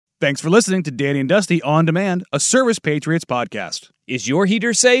Thanks for listening to Danny and Dusty On Demand, a Service Patriots podcast. Is your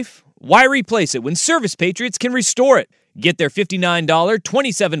heater safe? Why replace it when Service Patriots can restore it? Get their $59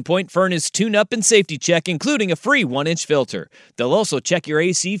 27-point furnace tune-up and safety check, including a free 1-inch filter. They'll also check your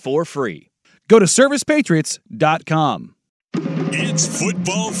AC for free. Go to ServicePatriots.com. It's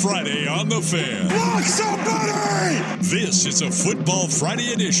Football Friday on The Fan. Block somebody! This is a Football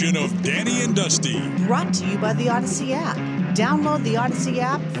Friday edition of Danny and Dusty. Brought to you by the Odyssey app. Download the Odyssey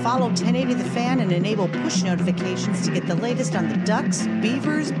app, follow 1080 The Fan, and enable push notifications to get the latest on the Ducks,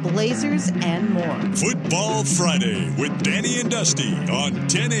 Beavers, Blazers, and more. Football Friday with Danny and Dusty on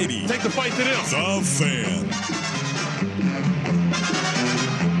 1080. Take the fight to them. The Fan.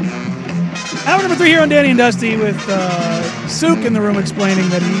 Hour number 3 here on Danny and Dusty with Sook in the room explaining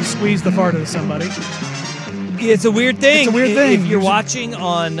that he squeezed the fart out of somebody. It's a weird thing. It's a weird thing. If you're watching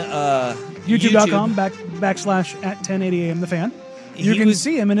on YouTube.com / at 1080 AM The Fan. You can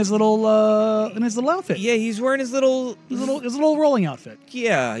see him in his little outfit. Yeah, he's wearing his little rolling outfit.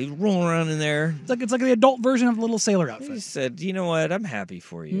 Yeah, he's rolling around in there. It's like the adult version of the little sailor outfit. He said, "You know what? I'm happy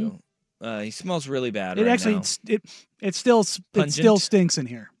for you." He smells really bad. It right actually now. it still stinks in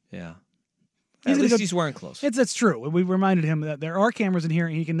here. Yeah. At least he's wearing clothes. That's true. We reminded him that there are cameras in here,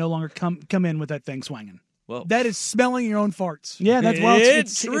 and he can no longer come in with that thing swinging. Well, that is smelling your own farts. Yeah, that's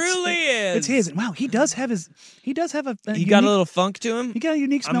it truly is. It's his. Wow, he does have a. He got a little funk to him. He got a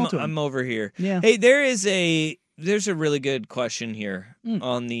unique smell to him. I'm over here. Yeah. Hey, there's a really good question here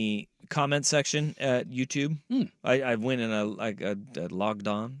on the comment section at YouTube. I went and I logged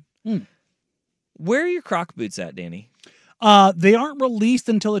on. Where are your Croc boots at, Danny? They aren't released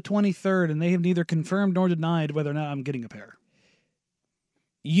until the 23rd, and they have neither confirmed nor denied whether or not I'm getting a pair.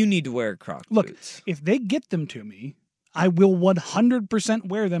 You need to wear Croc boots. Look, if they get them to me, I will 100%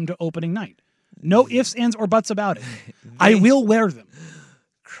 wear them to opening night. No ifs, ands, or buts about it. I will wear them.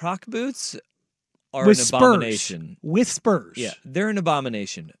 Croc boots are an abomination. With spurs. Yeah, they're an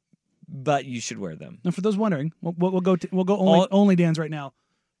abomination, but you should wear them. And for those wondering, we'll go only Dan's right now.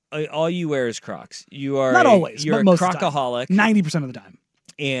 All you wear is Crocs. You are not always. You're but a most Crocaholic. 90% of the time.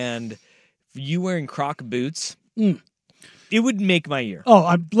 And you wearing Croc boots, it would make my year.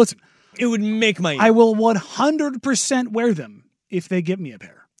 Oh, listen. It would make my year. I will 100% wear them if they give me a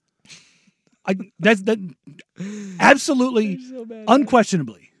pair. That's absolutely, so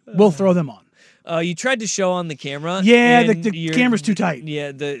unquestionably, we'll throw them on. You tried to show on the camera. Yeah, the camera's too tight.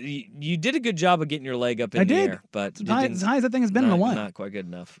 Yeah, you did a good job of getting your leg up in the air, but as high as that thing has been in a while. Not quite good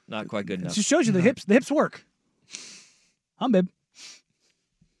enough. Not quite good enough. It just shows you the hips work. Babe.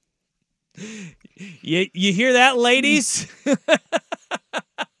 You hear that, ladies?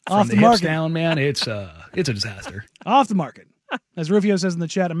 Off the hips market, down, man. It's a disaster. Off the market. As Rufio says in the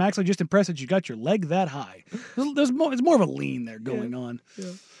chat, I'm actually just impressed that you got your leg that high. It's more of a lean there going on.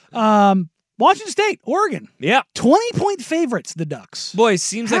 Yeah. Washington State, Oregon. Yeah. 20-point favorites, the Ducks. Boy,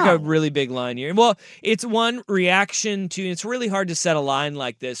 seems like a really big line here. Well, it's one reaction to, it's really hard to set a line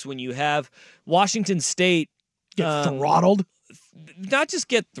like this when you have Washington State get throttled. Not just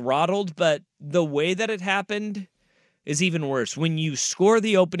get throttled, but the way that it happened is even worse. When you score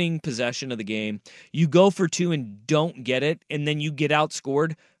the opening possession of the game, you go for 2 and don't get it, and then you get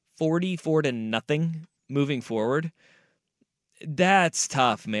outscored 44-0 moving forward. That's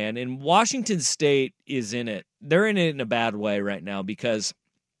tough, man. And Washington State is in it. They're in it in a bad way right now because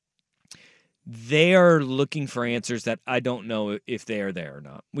they are looking for answers that I don't know if they are there or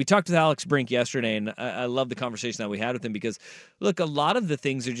not. We talked to Alex Brink yesterday, and I love the conversation that we had with him because, look, a lot of the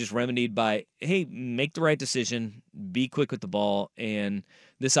things are just remedied by, hey, make the right decision, be quick with the ball, and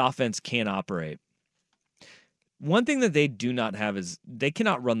this offense can operate. One thing that they do not have is they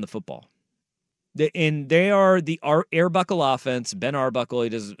cannot run the football. And they are the Arbuckle offense. Ben Arbuckle, he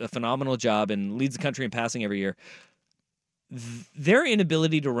does a phenomenal job and leads the country in passing every year. Their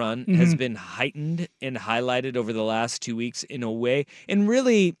inability to run has been heightened and highlighted over the last 2 weeks in a way. And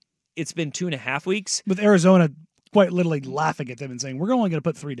really, it's been 2.5 weeks. With Arizona quite literally laughing at them and saying, we're only going to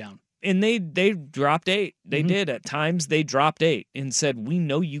put 3 down. And they dropped 8. They did. At times, they dropped 8 and said, we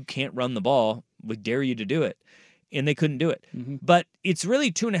know you can't run the ball. We dare you to do it. And they couldn't do it. But it's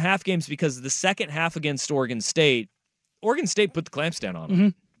really 2.5 games because the second half against Oregon State put the clamps down on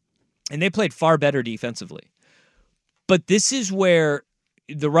them. And they played far better defensively. But this is where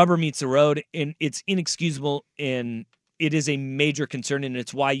the rubber meets the road, and it's inexcusable, and it is a major concern, and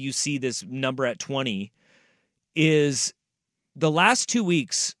it's why you see this number at 20, is the last 2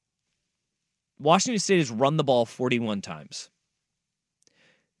 weeks, Washington State has run the ball 41 times.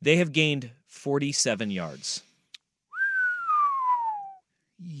 They have gained 47 yards.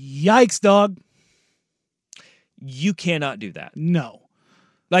 Yikes, dog. You cannot do that. No.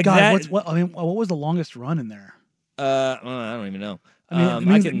 Like God, that. what was the longest run in there? I don't even know.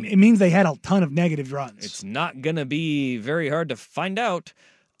 It means they had a ton of negative runs. It's not going to be very hard to find out.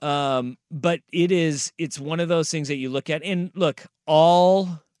 But it's one of those things that you look at. And look,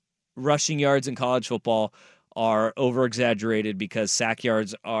 all rushing yards in college football are over-exaggerated because sack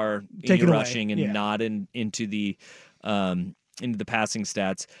yards are in your rushing and not into the passing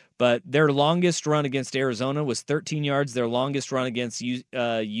stats. But their longest run against Arizona was 13 yards. Their longest run against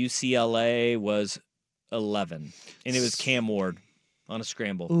UCLA was 11. And it was Cam Ward on a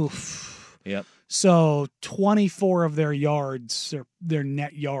scramble. Oof. Yep. So 24 of their yards, their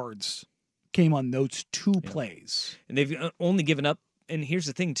net yards, came on those two plays. And they've only given up, and here's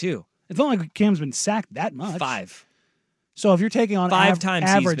the thing, too. It's not like Cam's been sacked that much. 5. So if you're taking on five times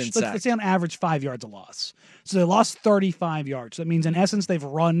average, he's been let's say on average 5 yards a loss. So they lost 35 yards. That means in essence they've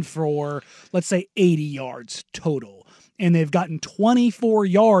run for, let's say, 80 yards total. And they've gotten 24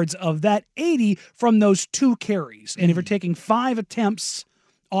 yards of that 80 from those two carries. And if you're taking 5 attempts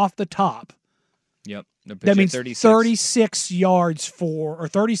off the top, yep, that means 36 yards or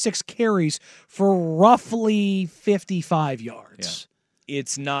 36 carries for roughly 55 yards. Yeah.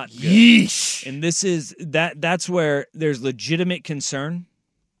 It's not good. Yeesh. And that's where there's legitimate concern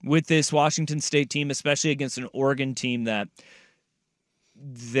with this Washington State team, especially against an Oregon team that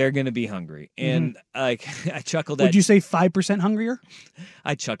they're going to be hungry. And I chuckled at... Would you say 5% hungrier?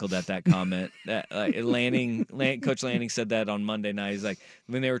 I chuckled at that comment. That Coach Lanning said that on Monday night. He's like,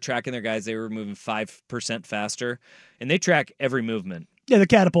 when they were tracking their guys, they were moving 5% faster. And they track every movement. Yeah, the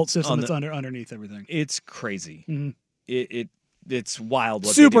catapult system that's underneath everything. It's crazy. Mm-hmm. It's wild.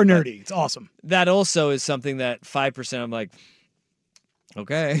 Super nerdy. It's awesome. That also is something that 5%, I'm like,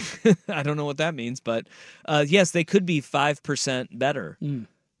 okay, I don't know what that means, but yes, they could be 5% better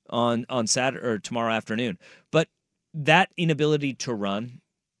on Saturday or tomorrow afternoon. But that inability to run,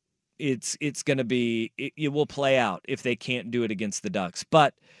 it's going to be, it will play out if they can't do it against the Ducks.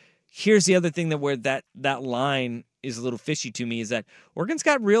 But here's the other thing where that line is a little fishy to me is that Oregon's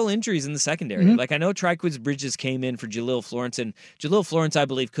got real injuries in the secondary. Mm-hmm. Like I know Triquez Bridges came in for Jaleel Florence, and Jaleel Florence, I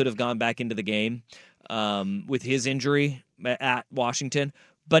believe, could have gone back into the game with his injury at Washington,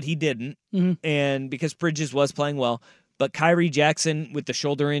 but he didn't. Mm-hmm. And because Bridges was playing well, but Kyrie Jackson with the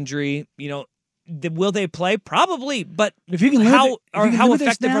shoulder injury, will they play? Probably, but if you can how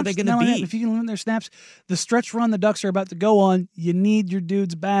effective are they going to be? If you can limit their snaps, the stretch run the Ducks are about to go on, you need your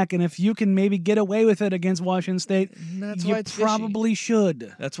dudes back, and if you can maybe get away with it against Washington State, you probably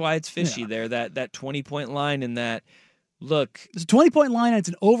should. That's why it's fishy there. That 20-point line and that look. It's a 20-point line, and it's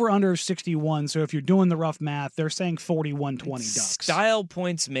an over-under of 61, so if you're doing the rough math, they're saying 41-20 Ducks. Style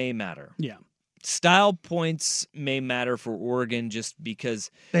points may matter. Yeah. Style points may matter for Oregon just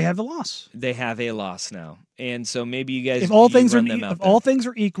because they have the loss. They have a loss now, and so maybe you guys. If all things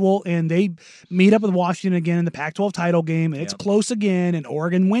are equal, and they meet up with Washington again in the Pac-12 title game, and it's close again, and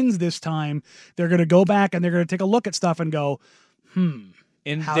Oregon wins this time, they're going to go back and they're going to take a look at stuff and go,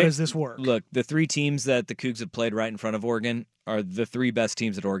 and how does this work? Look, the 3 teams that the Cougs have played right in front of Oregon are the 3 best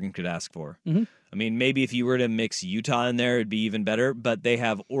teams that Oregon could ask for. Mm-hmm. I mean, maybe if you were to mix Utah in there, it'd be even better. But they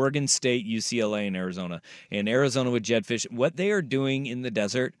have Oregon State, UCLA, and Arizona. And Arizona with Jedd Fisch, what they are doing in the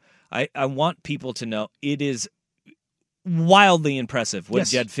desert, I want people to know it is wildly impressive what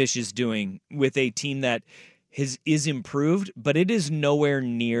Jedd Fisch is doing with a team that is improved, but it is nowhere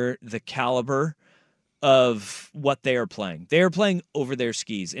near the caliber of what they are playing. They are playing over their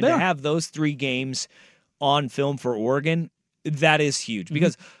skis. And to have those 3 games on film for Oregon, that is huge.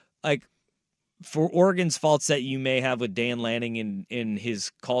 Because, for Oregon's faults that you may have with Dan Lanning in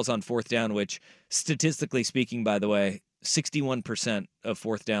his calls on 4th down, which statistically speaking, by the way, 61% of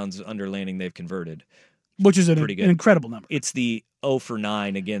 4th downs under Lanning they've converted. Which is an incredible number. It's the 0 for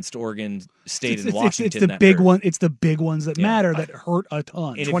 9 against Oregon State and Washington. It's the big one. It's the big ones that matter that hurt a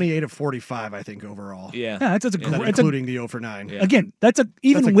ton. 28 of 45, I think, overall. Yeah, that's including the 0 for 9. Yeah. Again,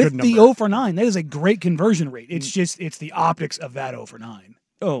 even with the 0 for 9, that is a great conversion rate. It's just the optics of that 0 for 9.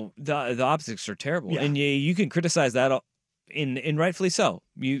 Oh, the optics are terrible, and you can criticize that, and rightfully so.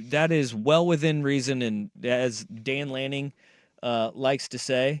 That is well within reason, and as Dan Lanning likes to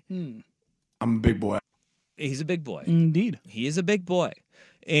say, I'm a big boy. He's a big boy. Indeed, he is a big boy,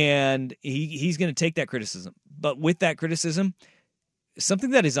 and he's going to take that criticism. But with that criticism,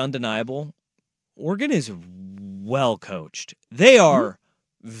 something that is undeniable: Oregon is well coached. They are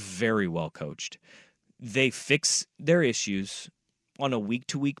very well coached. They fix their issues on a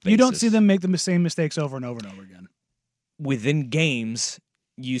week-to-week basis. You don't see them make the same mistakes over and over and over again. Within games,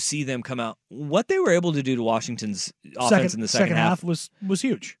 you see them come out. What they were able to do to Washington's offense in the second half was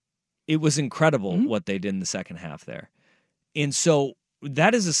huge. It was incredible what they did in the second half there. And so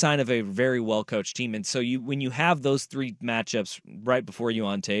that is a sign of a very well-coached team. And so when you have those 3 matchups right before you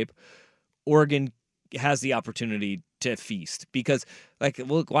on tape, Oregon has the opportunity to feast. Because,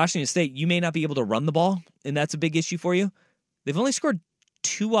 look, Washington State, you may not be able to run the ball, and that's a big issue for you. They've only scored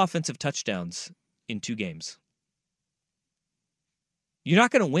 2 offensive touchdowns in 2 games. You're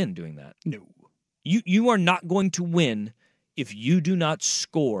not going to win doing that. No. You are not going to win if you do not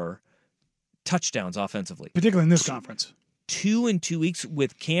score touchdowns offensively. Particularly in this conference. 2 in 2 weeks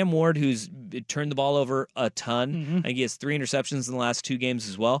with Cam Ward, who's turned the ball over a ton. Mm-hmm. I think he has 3 interceptions in the last 2 games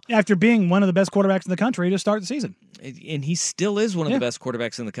as well. After being one of the best quarterbacks in the country to start the season. And he still is one of the best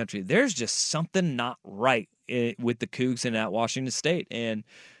quarterbacks in the country. There's just something not right with the Cougs and at Washington State. And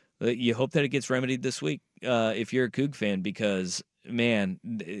you hope that it gets remedied this week if you're a Coug fan, because, man,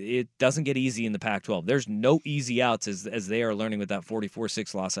 it doesn't get easy in the Pac-12. There's no easy outs as they are learning with that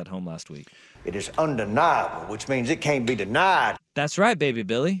 44-6 loss at home last week. It is undeniable, which means it can't be denied. That's right, Baby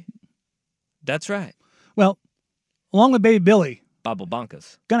Billy. That's right. Well, along with Baby Billy, Babo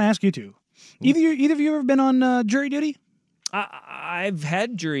Bankas. Gonna ask you two. Either of you ever been on jury duty? I've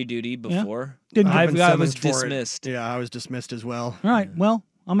had jury duty before. Didn't get I was dismissed. Yeah, I was dismissed as well. All right. Well,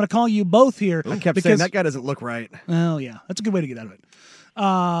 I'm going to call you both here. I kept saying that guy doesn't look right. Oh, yeah. That's a good way to get out of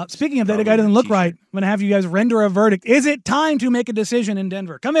it. Speaking of that guy doesn't look right, I'm going to have you guys render a verdict. Is it time to make a decision in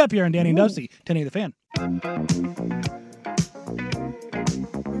Denver? Coming up here on Danny and Dusty, 1080 The Fan.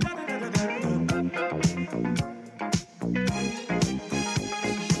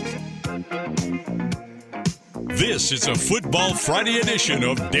 This is a Football Friday edition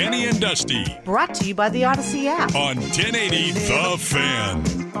of Danny and Dusty Brought to you by the Odyssey app. on 1080 The Fan.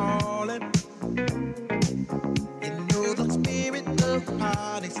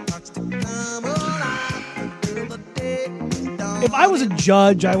 If I was a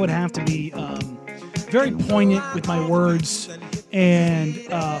judge, I would have to be very poignant with my words and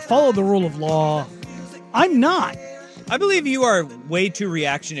follow the rule of law. I'm not. I believe you are way too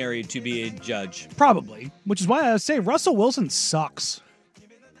reactionary to be a judge. Probably, which is why I say Russell Wilson sucks.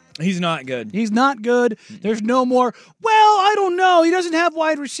 He's not good. He's not good. There's no more, well, I don't know. He doesn't have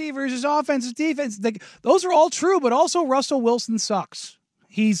wide receivers. His offense, his defense. Those are all true, but also Russell Wilson sucks.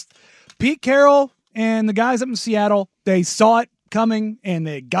 He's Pete Carroll and the guys up in Seattle. They saw it coming and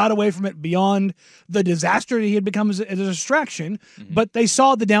they got away from it beyond the disaster that he had become as a distraction. Mm-hmm. But they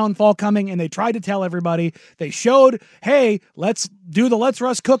saw the downfall coming and they tried to tell everybody. They showed, hey, let's do the Let's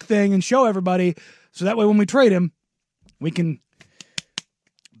Russ Cook thing and show everybody. So that way when we trade him, we can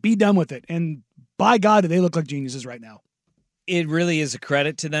be done with it. And by God, do they look like geniuses right now. It really is a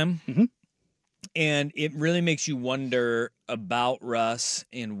credit to them. Mm-hmm. And it really makes you wonder about Russ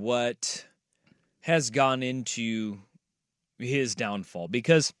and what has gone into his downfall.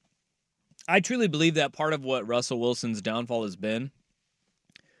 Because I truly believe that part of what Russell Wilson's downfall has been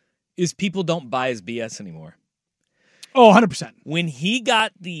is people don't buy his BS anymore. Oh, 100%. When he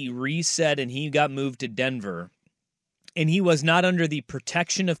got the reset and he got moved to Denver, and he was not under the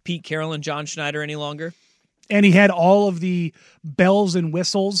protection of Pete Carroll and John Schneider any longer. And he had all of the bells and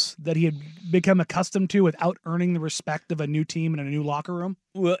whistles that he had become accustomed to without earning the respect of a new team and a new locker room.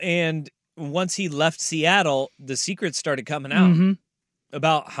 Well, and once he left Seattle, the secrets started coming out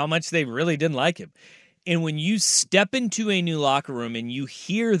about how much they really didn't like him. And when you step into a new locker room and you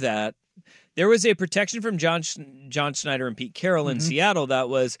hear that, there was a protection from John Schneider and Pete Carroll in Seattle that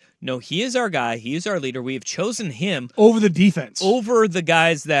was, no, he is our guy. He is our leader. We have chosen him over the defense, over the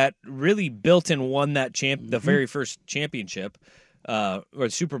guys that really built and won that the very first championship or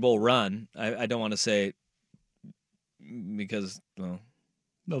Super Bowl run. I don't want to say because, well,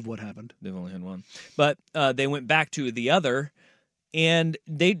 of what happened. They've only had one. But they went back to the other, and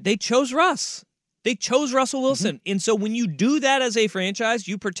they chose Russ. They chose Russell Wilson. Mm-hmm. And so when you do that as a franchise,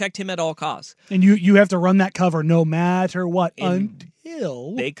 you protect him at all costs. And you have to run that cover no matter what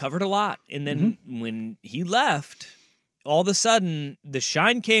until... They covered a lot. And then when he left, all of a sudden, the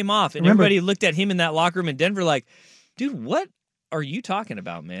shine came off, and everybody looked at him in that locker room in Denver like, dude, what are you talking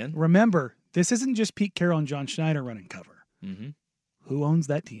about, man? Remember, this isn't just Pete Carroll and John Schneider running cover. Mm-hmm. Who owns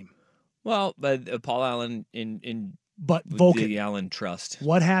that team? Well, Paul Allen but Vulcan. The Allen Trust.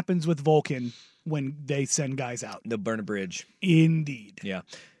 What happens with Vulcan when they send guys out? They'll burn a bridge. Indeed. Yeah.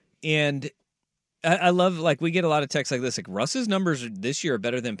 And I love, like, we get a lot of texts like this. Like, Russ's numbers this year are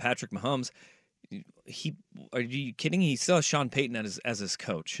better than Patrick Mahomes. Are you kidding? He still has Sean Payton as his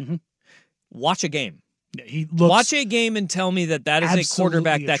coach. Mm-hmm. Watch a game. Yeah, watch a game and tell me that is a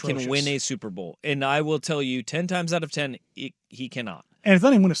quarterback that atrocious. Can win a Super Bowl. And I will tell you 10 times out of 10, he cannot. And if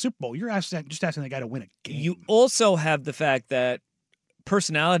not even win a Super Bowl, you're just asking the guy to win a game. You also have the fact that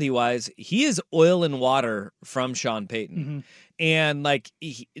personality-wise, he is oil and water from Sean Payton. Mm-hmm. And like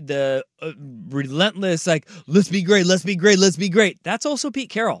the relentless, like, let's be great, let's be great, let's be great. That's also Pete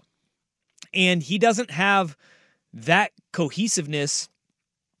Carroll. And he doesn't have that cohesiveness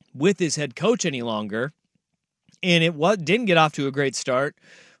with his head coach any longer. And it didn't get off to a great start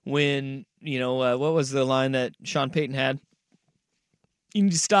when, what was the line that Sean Payton had? You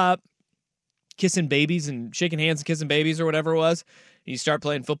need to stop kissing babies and shaking hands and kissing babies or whatever it was. And you start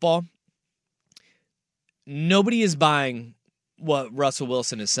playing football. Nobody is buying what Russell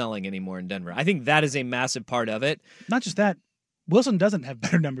Wilson is selling anymore in Denver. I think that is a massive part of it. Not just that, Wilson doesn't have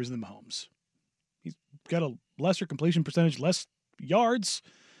better numbers than Mahomes. He's got a lesser completion percentage, less yards,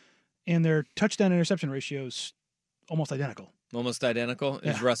 and their touchdown interception ratios almost identical. Almost identical.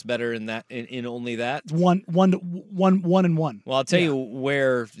 Yeah. Is Russ better in that? In only that? It's one and one. Well, I'll tell you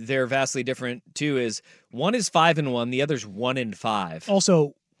where they're vastly different too. Is one is 5-1, the other's 1-5.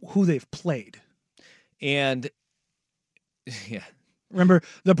 Also, who they've played. And yeah, remember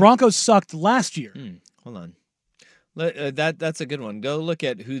the Broncos sucked last year. Hold on. That's a good one. Go look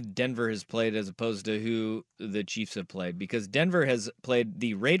at who Denver has played as opposed to who the Chiefs have played, because Denver has played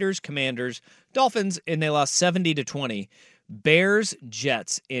the Raiders, Commanders, Dolphins, and they lost 70-20. Bears,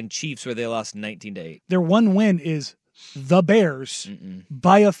 Jets, and Chiefs, where they lost 19-8. Their one win is the Bears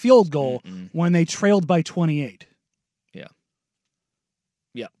by a field goal when they trailed by 28.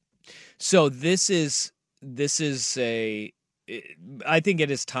 Yeah. So this is I think it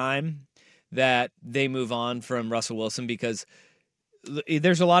is time that they move on from Russell Wilson, because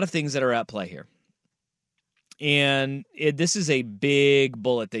there's a lot of things that are at play here. And this is a big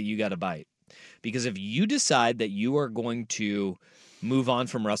bullet that you got to bite. Because if you decide that you are going to move on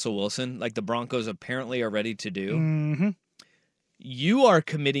from Russell Wilson, like the Broncos apparently are ready to do, you are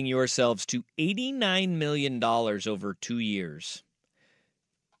committing yourselves to $89 million over 2 years.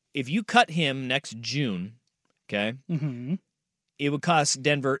 If you cut him next June, okay, it would cost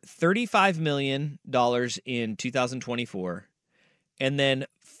Denver $35 million in 2024, and then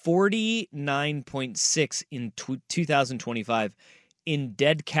 $49.6 in 2025 in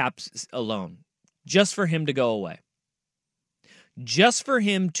dead caps alone, just for him to go away. Just for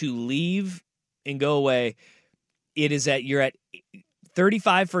him to leave and go away, you're at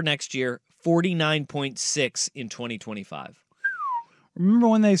 35 for next year, 49.6 in 2025. Remember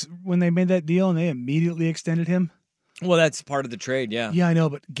when they made that deal and they immediately extended him? Well, that's part of the trade, yeah. Yeah, I know,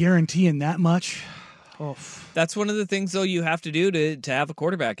 but guaranteeing that much? Oh. That's one of the things, though, you have to do to have a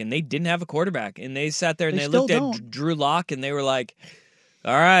quarterback, and they didn't have a quarterback. And they sat there and they looked at Drew Lock and they were like,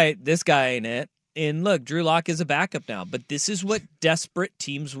 all right, this guy ain't it. And look, Drew Lock is a backup now, but this is what desperate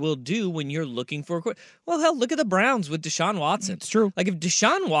teams will do when you're looking for a quarterback. Well, hell, look at the Browns with Deshaun Watson. It's true. Like, if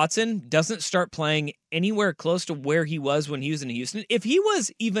Deshaun Watson doesn't start playing anywhere close to where he was when he was in Houston, if he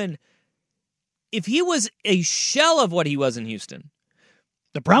was a shell of what he was in Houston,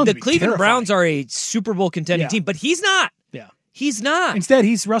 the Cleveland Browns are a Super Bowl contending team, but he's not. Yeah. He's not. Instead,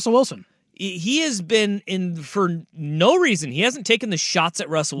 he's Russell Wilson. He has been in for no reason. He hasn't taken the shots that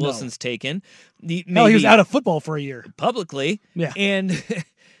Russell Wilson's taken. He was out of football for a year. Publicly. Yeah. And,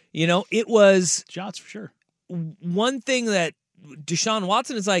 it was... shots for sure. One thing that Deshaun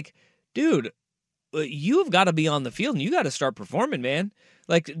Watson is like, dude, you have got to be on the field and you got to start performing, man.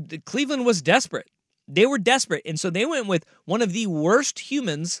 Like, Cleveland was desperate. They were desperate. And so they went with one of the worst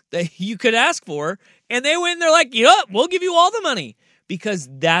humans that you could ask for. And they went and they're like, we'll give you all the money. Because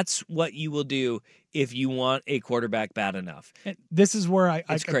that's what you will do if you want a quarterback bad enough. And this is where I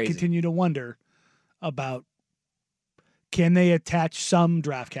continue to wonder about, can they attach some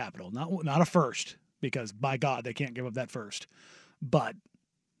draft capital? Not a first, because by God, they can't give up that first. But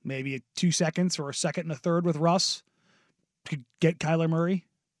maybe 2 seconds or a second and a third with Russ to get Kyler Murray?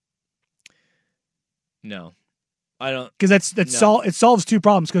 No. I don't. Because it solves two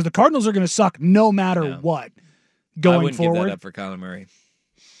problems, because the Cardinals are going to suck no matter what. Going I wouldn't forward, give that up for Kyler Murray.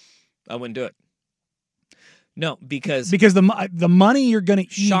 I wouldn't do it. No, because the money you're going to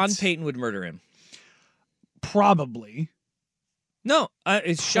eat. Sean Payton would murder him. Probably. No,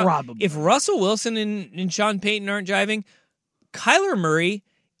 it's probably. If Russell Wilson and Sean Payton aren't jiving, Kyler Murray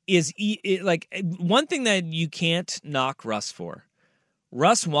is like one thing that you can't knock Russ for.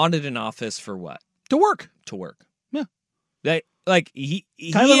 Russ wanted an office for what? To work. Yeah.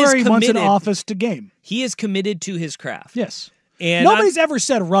 Kyler Murray wants an office to game. He is committed to his craft. Yes. And nobody's ever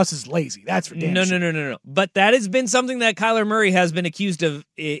said Russ is lazy. That's for damn sure. No. But that has been something that Kyler Murray has been accused of.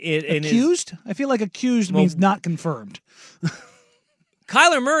 Accused? I feel like accused means not confirmed.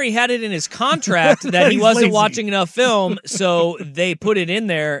 Kyler Murray had it in his contract that he wasn't lazy. watching enough film, so they put it in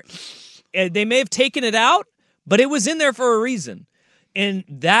there. They may have taken it out, but it was in there for a reason. And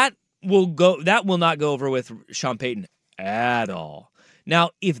that will not go over with Sean Payton at all.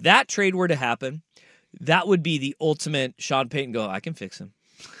 Now, if that trade were to happen, that would be the ultimate Sean Payton go, I can fix him.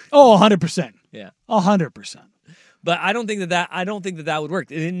 Oh, 100%. Yeah. 100%. But I don't think that would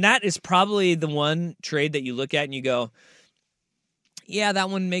work. And that is probably the one trade that you look at and you go, yeah, that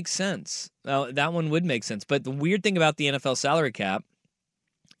one makes sense. That one would make sense. But the weird thing about the NFL salary cap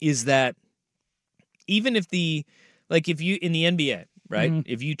is that even if if you in the NBA, right?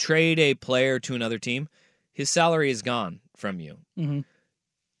 Mm-hmm. If you trade a player to another team, his salary is gone from you. Mm-hmm.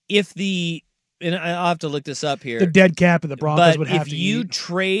 And I'll have to look this up here. The dead cap of the Broncos would have to if you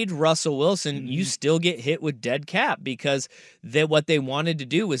trade Russell Wilson, you still get hit with dead cap because what they wanted to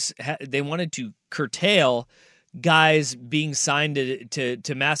do was they wanted to curtail guys being signed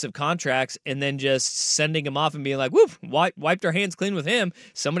to massive contracts and then just sending them off and being like, whoop, wiped our hands clean with him.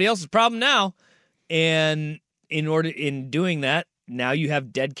 Somebody else's problem now. And in doing that, now you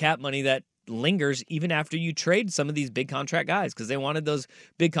have dead cap money that lingers even after you trade some of these big contract guys because they wanted those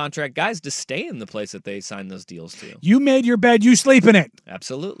big contract guys to stay in the place that they signed those deals to. You made your bed, you sleep in it.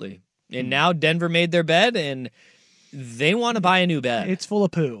 Absolutely. And now Denver made their bed and they want to buy a new bed. It's full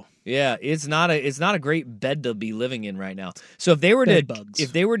of poo. Yeah, it's not a great bed to be living in right now. So if they were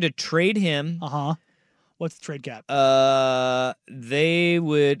to trade him, what's the trade cap? They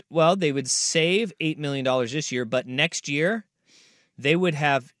would save $8 million this year, but next year they would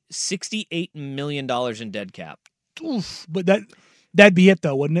have $68 million in dead cap. Oof, but that'd be it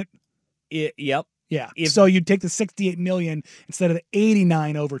though, wouldn't it? Yep. Yeah. So you'd take the $68 million instead of the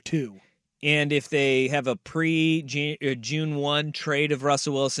 $89 over 2. And if they have a June 1 trade of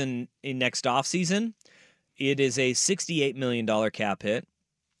Russell Wilson in next offseason, it is a $68 million cap hit.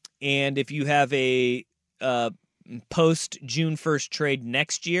 And if you have a post June 1st trade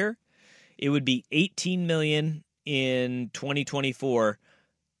next year, it would be $18 million in 2024.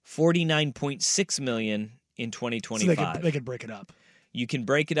 $49.6 million in 2025. So they could break it up. You can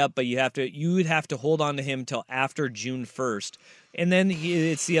break it up, but you would have to hold on to him till after June 1st. And then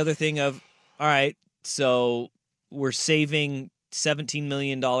it's the other thing of, all right, so we're saving $17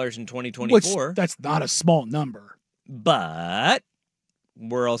 million in 2024. Which, that's not a small number. But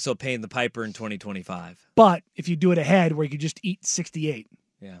we're also paying the piper in 2025. But if you do it ahead where you could just eat 68.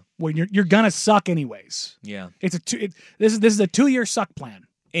 Yeah. When you're going to suck anyways. Yeah. This is a 2-year suck plan.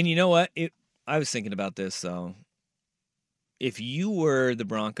 And you know what? I was thinking about this, though. If you were the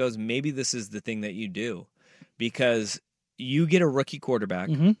Broncos, maybe this is the thing that you do. Because you get a rookie quarterback,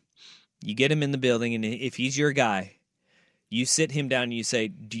 you get him in the building, and if he's your guy, you sit him down and you say,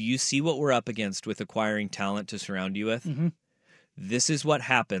 do you see what we're up against with acquiring talent to surround you with? Mm-hmm. This is what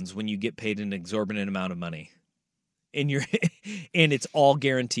happens when you get paid an exorbitant amount of money. And it's all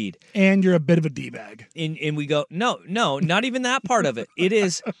guaranteed. And you're a bit of a D-bag. And we go, no, not even that part of it. It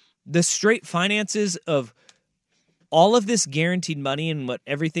is the straight finances of all of this guaranteed money and what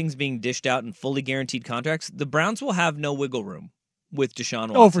everything's being dished out in fully guaranteed contracts. The Browns will have no wiggle room with Deshaun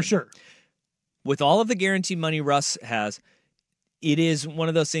Watson. Oh, for sure. With all of the guaranteed money Russ has, it is one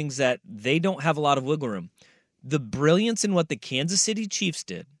of those things that they don't have a lot of wiggle room. The brilliance in what the Kansas City Chiefs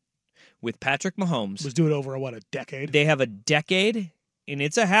did with Patrick Mahomes was doing over a decade. They have a decade, and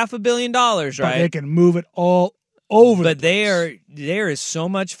it's $500 million, right? But they can move it all over. But there is so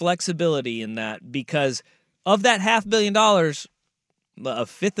much flexibility in that because of that $500 million, a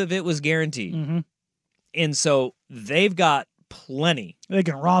fifth of it was guaranteed, and so they've got plenty. They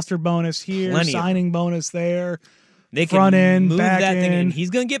can roster bonus here, signing bonus there. They front can end, move back that end. thing, and he's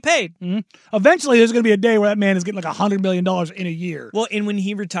going to get paid. Mm-hmm. Eventually, there's going to be a day where that man is getting like $100 million in a year. Well, and when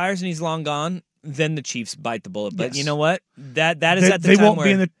he retires and he's long gone, then the Chiefs bite the bullet. But you know what? That is at the they time won't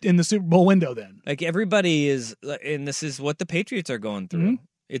where be in the Super Bowl window then. Like everybody is, and this is what the Patriots are going through.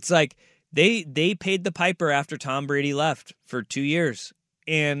 It's like they paid the piper after Tom Brady left for 2 years.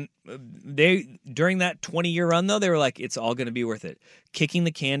 And they during that 20-year run, though, they were like, it's all going to be worth it. Kicking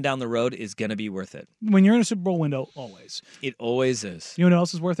the can down the road is going to be worth it. When you're in a Super Bowl window, always. It always is. You know what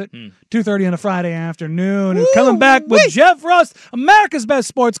else is worth it? 2:30 on a Friday afternoon. And coming back with Jeff Rust, America's best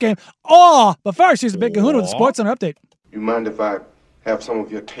sports game. But first, here's the big kahuna with the Sports Center update. You mind if I have some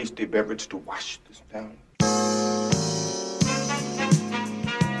of your tasty beverage to wash this down?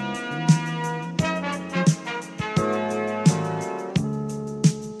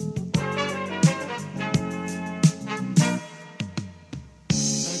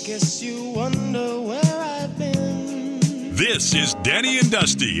 Guess you wonder where I've been. This is Danny and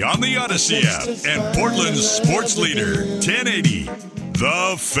Dusty on the Odyssey app and Portland's sports leader, 1080,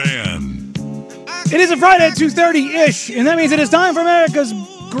 The Fan. It is a Friday at 2:30-ish, and that means it is time for America's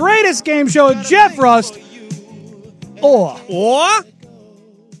greatest game show, Jeff Rust, or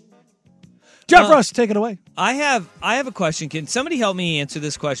Jeff Russ, take it away. I have a question. Can somebody help me answer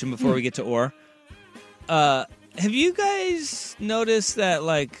this question before we get to Orr? Have you guys noticed that,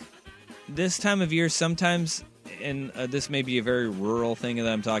 like, this time of year sometimes, and this may be a very rural thing that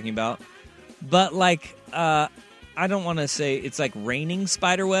I'm talking about, but, like, I don't want to say it's like raining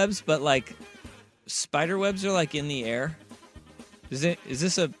spider webs, but, like, spider webs are, like, in the air? Is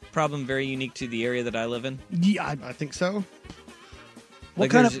this a problem very unique to the area that I live in? Yeah, I think so. What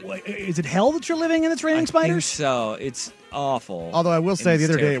Like, kind of is it hell that you're living in that's raining I spiders? think so. It's awful. Although I will say And the it's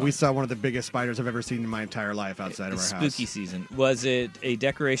other day terrifying. we saw one of the biggest spiders I've ever seen in my entire life outside of our house. Spooky season. Was it a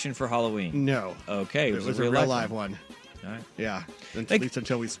decoration for Halloween? No. Okay, It was a real live one. All right. Yeah. At Like, least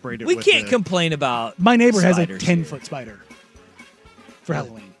until we sprayed it We with can't the- complain about My neighbor has a spiders 10-foot spider for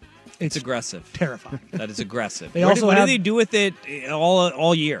Halloween. It's aggressive. Terrifying. That is aggressive. They What also do have- they do with it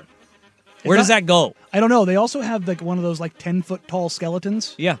all year? Where does not- that go? I don't know. They also have like one of those like 10-foot tall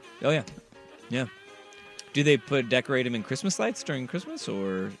skeletons. Yeah. Oh yeah. Yeah. Do they decorate him in Christmas lights during Christmas,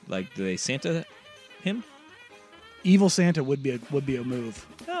 or like do they Santa him? Evil Santa would be a move.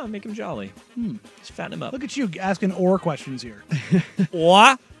 Oh, make him jolly. Just fatten him up. Look at you asking Orr questions here.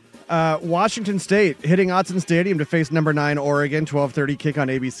 What? Washington State hitting Autzen Stadium to face number 9 Oregon, 12:30 kick on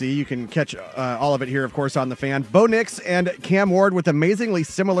ABC. You can catch all of it here, of course, on the Fan. Bo Nix and Cam Ward with amazingly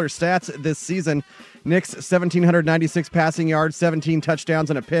similar stats this season. Nix, 1,796 passing yards, 17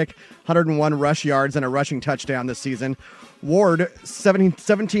 touchdowns and a pick, 101 rush yards and a rushing touchdown this season. Ward,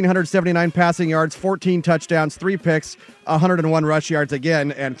 1,779 passing yards, 14 touchdowns, 3 picks, 101 rush yards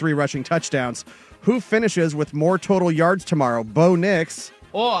again, and 3 rushing touchdowns. Who finishes with more total yards tomorrow? Bo Nix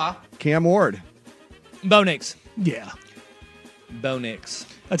Or Cam Ward? Bo Nix. Yeah. Bo Nix.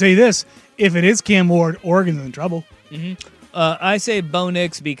 I'll tell you this. If it is Cam Ward, Oregon's in trouble. I say Bo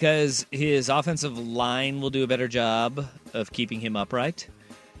Nix because his offensive line will do a better job of keeping him upright.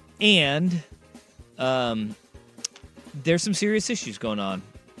 And there's some serious issues going on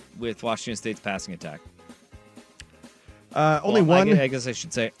with Washington State's passing attack. Only Well, one. I guess I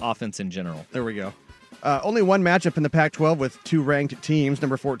should say offense in general. There we go. Only one matchup in the Pac-12 with 2 ranked teams,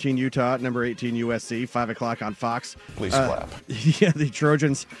 number 14 Utah, number 18 USC, 5 o'clock on Fox. Please clap. Yeah, the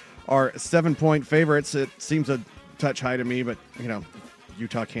Trojans are 7-point favorites. It seems a touch high to me, but, you know,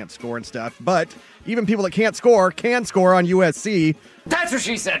 Utah can't score and stuff. But even people that can't score can score on USC. that's what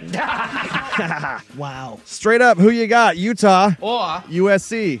she said. Wow. Straight up, who you got? Utah, Or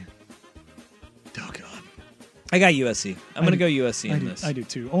USC. Oh, God. I got USC. I'm going to go USC in this. I do,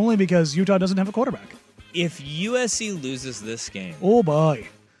 too. Only because Utah doesn't have a quarterback. If USC loses this game, Oh, boy.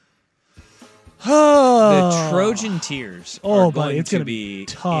 the Trojan tears Oh, are buddy, going it's to gonna be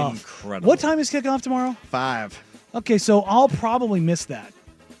tough. incredible. What time is kickoff tomorrow? 5. Okay, so I'll probably miss that.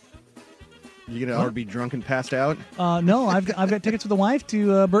 You gonna already be drunk and passed out? No, I've got tickets with the wife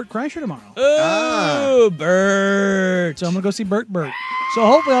to Bert Kreischer tomorrow. Oh, Bert. So I'm going to go see Bert. So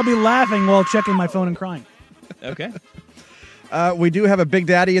hopefully I'll be laughing while checking my phone and crying. Okay. We do have a Big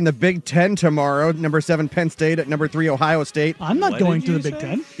Daddy in the Big Ten tomorrow. Number 7 Penn State at number 3 Ohio State. I'm not What going did to you the Big say?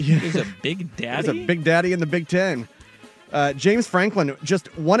 Ten. There's a big daddy. There's a Big Daddy in the Big Ten. James Franklin just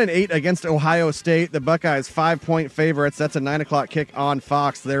 1-8 against Ohio State. The Buckeyes 5-point favorites. That's a 9 o'clock kick on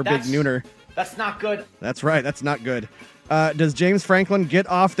Fox. Their big nooner. that's not good. That's right. That's not good. Does James Franklin get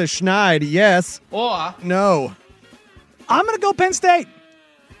off the schneid? Yes. Or No. I'm going to go Penn State.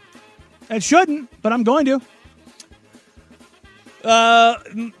 It shouldn't, but I'm going to.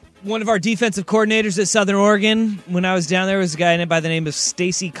 One of our defensive coordinators at Southern Oregon, when I was down there, was a guy by the name of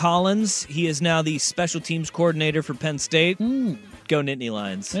Stacy Collins. He is now the special teams coordinator for Penn State. Go Nittany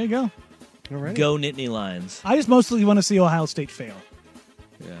Lions. There you go. All right. Go Nittany Lions. I just mostly want to see Ohio State fail.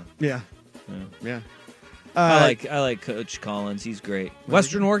 Yeah. Yeah. I like Coach Collins. He's great.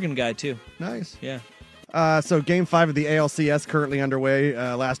 Western Oregon guy, too. Nice. Yeah. So Game 5 of the ALCS currently underway.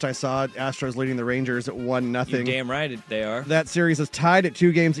 Last I saw, Astros leading the Rangers at 1-0. You're damn right they are. That series is tied at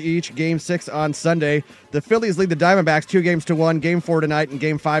 2 games each. Game 6 on Sunday. The Phillies lead the Diamondbacks 2-1. Game 4 tonight and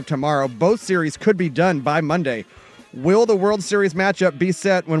Game 5 tomorrow. Both series could be done by Monday. Will the World Series matchup be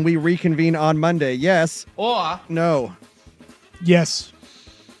set when we reconvene on Monday? Yes. or No. Yes.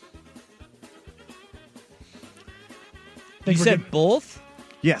 You said both?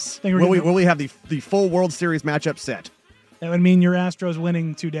 Yes. Think we're Will getting- we have the full World Series matchup set? That would mean your Astros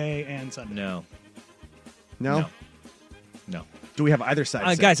winning today and Sunday. No. No? No. Do we have either side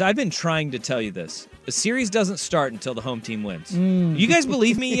set? Guys, I've been trying to tell you this. The series doesn't start until the home team wins. You guys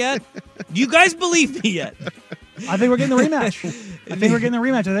believe me yet? You guys believe me yet? I think we're getting the rematch.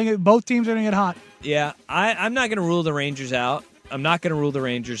 I think both teams are going to get hot. Yeah, I'm not going to rule the Rangers out. You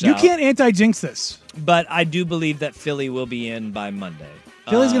can't anti-jinx this. But I do believe that Philly will be in by Monday.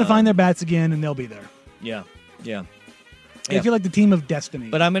 Philly's going to find their bats again, and they'll be there. Yeah. I feel like the team of destiny.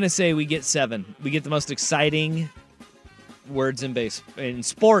 But I'm going to say we get 7. We get the most exciting words in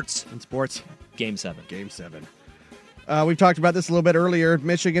sports. Game 7. Game 7. We've talked about this a little bit earlier.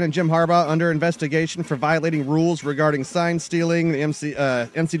 Michigan and Jim Harbaugh under investigation for violating rules regarding sign stealing. The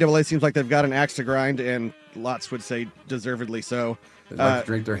NCAA seems like they've got an axe to grind, and lots would say deservedly so. They like to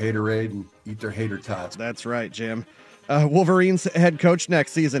drink their haterade and eat their hater tots. That's right, Jim. Wolverines head coach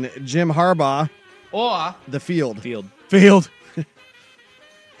next season, Jim Harbaugh. Or The Field.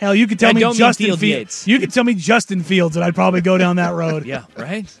 Hell, you could tell me Justin Fields. Yates. You could tell me Justin Fields, and I'd probably go down that road. Yeah,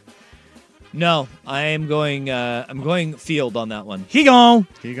 right? No, I am going I'm going Field on that one. He gone.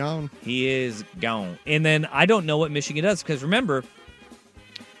 He is gone. And then I don't know what Michigan does, because remember,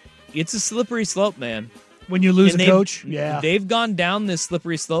 it's a slippery slope, man. When you lose a coach, yeah. They've gone down this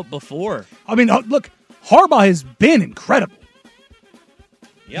slippery slope before. I mean, look, Harbaugh has been incredible.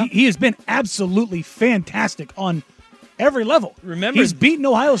 Yeah. He has been absolutely fantastic on every level. Remember, he's beaten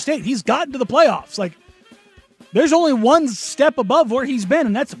Ohio State. He's gotten to the playoffs. Like, there's only one step above where he's been,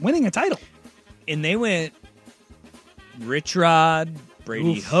 and that's winning a title. And they went Rich Rod,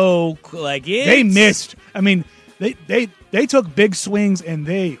 Brady Hoke. They missed. I mean, they took big swings and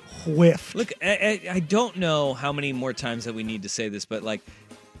they whiffed. Look, I don't know how many more times that we need to say this, but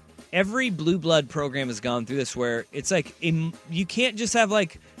every blue blood program has gone through this, where it's like you can't just have a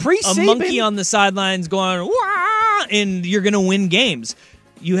monkey on the sidelines going wah, and you're going to win games.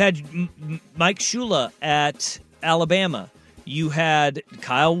 You had Mike Shula at Alabama. You had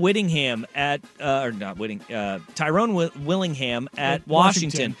Kyle Whittingham Tyrone Willingham at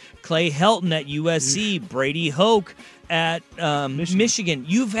Washington. Clay Helton at USC. Brady Hoke at Michigan.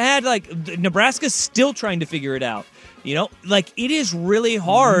 You've had Nebraska's still trying to figure it out. It is really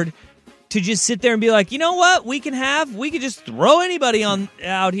hard to just sit there and be like, you know what, we could just throw anybody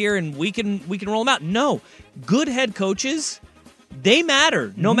out here and we can roll them out. No, good head coaches, they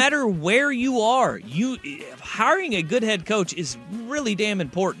matter. No matter where you are, hiring a good head coach is really damn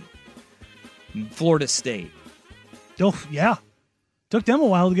important. Florida State. Oh, yeah. Took them a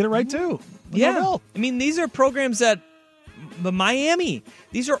while to get it right, too. Yeah. I mean, these are programs that Miami.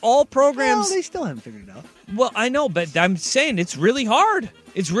 These are all programs. Well, they still haven't figured it out. Well, I know, but I'm saying it's really hard.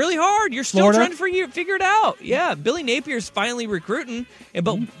 It's really hard. You're still trying to figure it out. Yeah, Billy Napier's finally recruiting,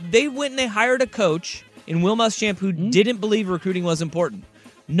 but they went and they hired a coach in Will Muschamp who didn't believe recruiting was important.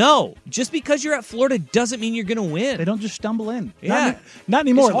 No, just because you're at Florida doesn't mean you're going to win. They don't just stumble in. Yeah. Not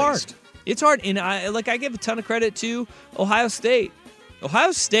anymore, It's hard. At least. It's hard, and I give a ton of credit to Ohio State.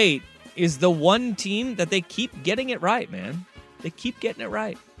 Ohio State is the one team that they keep getting it right, man. They keep getting it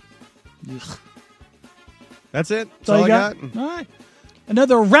right. That's it. That's all I got. All right.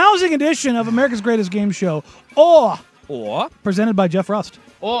 Another rousing edition of America's Greatest Game Show. Presented by Jeff Rust.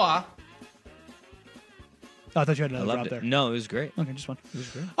 Or I thought you had another drop there. No, it was great. Okay, just one. It was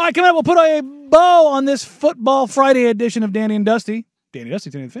great. All right, coming up, we'll put a bow on this Football Friday edition of Danny and Dusty. Danny Dusty,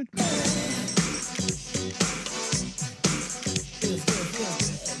 Danny the Fin.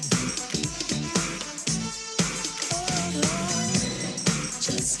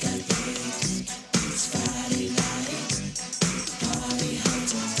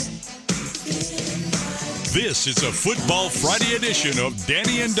 This is a Football Friday edition of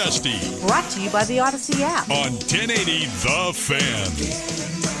Danny and Dusty. Brought to you by the Odyssey app. On 1080 The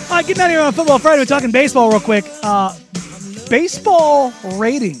Fan. All right, getting out of here on Football Friday. We're talking baseball real quick. Baseball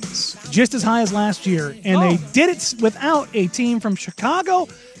ratings just as high as last year, and they did it without a team from Chicago,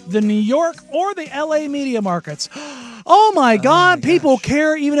 the New York, or the LA media markets. Oh my God, people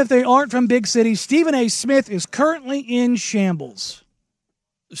care even if they aren't from big cities. Stephen A. Smith is currently in shambles.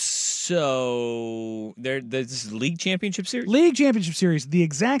 So, this is League Championship Series? League Championship Series, the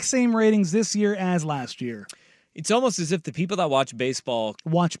exact same ratings this year as last year. It's almost as if the people that watch baseball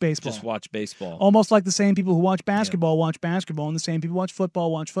just watch baseball. Almost like the same people who watch basketball watch basketball, and the same people who watch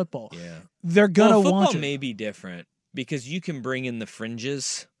football. Yeah. They're going to watch it. Football may be different because you can bring in the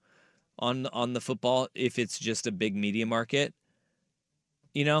fringes on the football if it's just a big media market.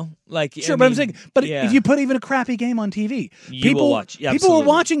 Sure, but I'm saying, if you put even a crappy game on TV, people will watch. Yeah, people are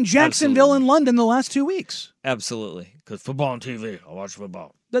watching Jacksonville and London the last 2 weeks. Absolutely, because football on TV, I watch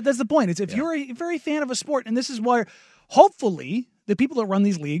football. That's the point. It's if you're a very fan of a sport, and this is why, hopefully, the people that run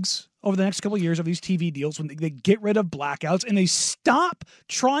these leagues over the next couple of years of these TV deals, when they get rid of blackouts and they stop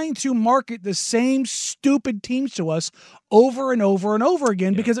trying to market the same stupid teams to us over and over and over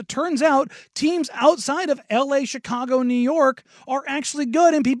again, because it turns out teams outside of LA, Chicago, New York are actually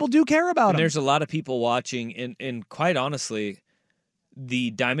good and people do care about them. There's a lot of people watching, and quite honestly,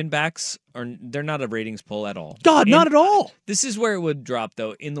 the Diamondbacks they're not a ratings poll at all. God, not at all. This is where it would drop,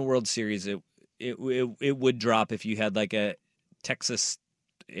 though. In the World Series, it would drop if you had like a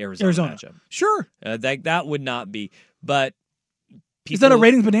Texas-Arizona matchup. Sure. That would not be. But is that a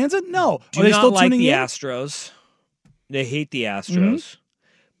ratings bonanza? No. Do Are they not still like tuning the in? Astros. They hate the Astros.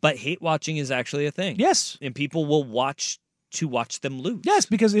 But hate watching is actually a thing. Yes. And people will watch them lose. Yes,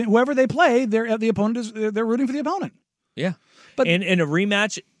 because whoever they play, they're rooting for the opponent. Yeah. But in a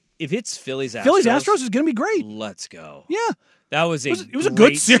rematch, if it's Phillies-Astros. Phillies-Astros is going to be great. Let's go. Yeah. That was it was a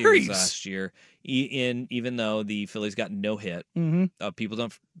great good series last year. Even though the Phillies got no hit. People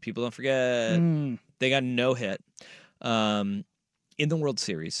don't forget. They got no hit. In the World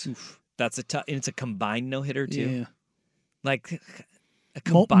Series. That's and it's a combined no-hitter too. Yeah. Like a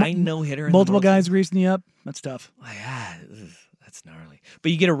combined no-hitter. Multiple guys greasing you up. That's tough. That's gnarly.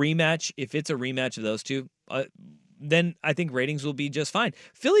 But you get a rematch. If it's a rematch of those two, then I think ratings will be just fine.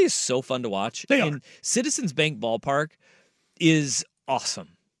 Philly is so fun to watch. And Citizens Bank Ballpark is awesome.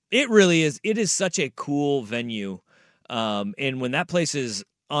 It really is. It is such a cool venue. And when that place is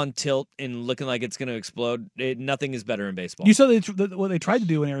on tilt and looking like it's going to explode, nothing is better in baseball. You saw what they tried to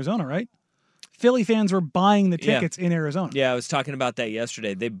do in Arizona, right? Philly fans were buying the tickets in Arizona. Yeah, I was talking about that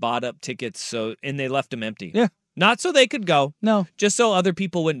yesterday. They bought up tickets and they left them empty. Yeah. Not so they could go. No. Just so other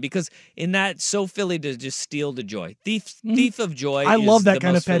people wouldn't. Because in that, so Philly to just steal the joy. Thief of joy. I love that the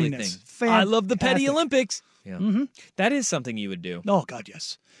kind most of pettiness. Philly thing. I love the petty Olympics. Yeah. Mm-hmm. That is something you would do. Oh, God,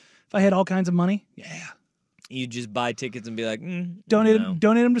 yes. If I had all kinds of money, yeah. You just buy tickets and be like, donate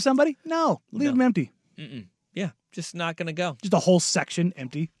them to somebody? No. Leave them empty. Yeah, just not going to go. Just a whole section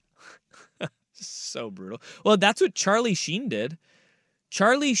empty. So brutal. Well, that's what Charlie Sheen did.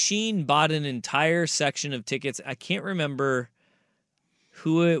 Charlie Sheen bought an entire section of tickets. I can't remember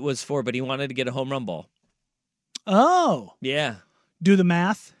who it was for, but he wanted to get a home run ball. Oh. Yeah. Do the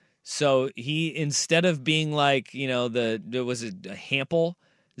math. So he, instead of being like, there was a Hampel,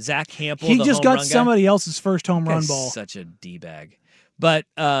 Zach Hampel. He just got somebody else's first home run ball. Such a D-bag. But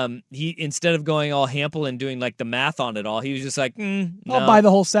he, instead of going all Hampel and doing like the math on it all, he was just like, I'll buy the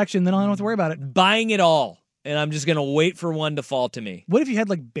whole section, then I don't have to worry about it. Buying it all. And I'm just going to wait for one to fall to me. What if you had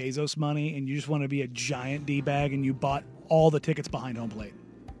like Bezos money and you just want to be a giant D-bag and you bought all the tickets behind home plate?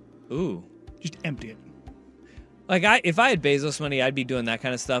 Ooh. Just empty it. Like if I had Bezos money, I'd be doing that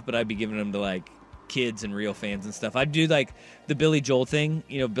kind of stuff, but I'd be giving them to like kids and real fans and stuff. I'd do like the Billy Joel thing.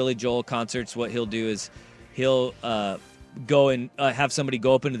 Billy Joel concerts, what he'll do is he'll go and have somebody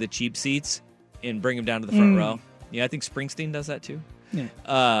go up into the cheap seats and bring them down to the front row. Yeah, I think Springsteen does that too.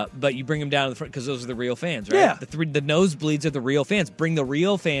 Yeah. But you bring them down to the front because those are the real fans, right? Yeah. The nosebleeds are the real fans. Bring the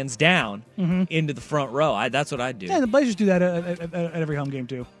real fans down into the front row. That's what I'd do. Yeah, the Blazers do that at every home game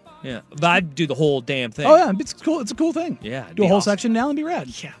too. Yeah, but I'd do the whole damn thing. Oh yeah, it's cool. It's a cool thing. Yeah, do a whole section down and be rad.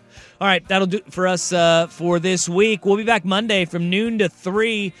 Yeah. All right, that'll do it for us for this week. We'll be back Monday from noon to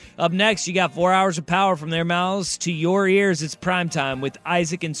 3. Up next, you got 4 hours of power from their mouths to your ears. It's primetime with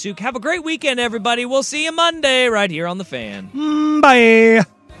Isaac and Suk. Have a great weekend, everybody. We'll see you Monday right here on The Fan. Bye.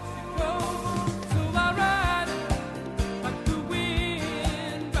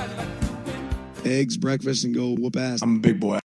 Eggs, breakfast, and go whoop ass. I'm a big boy.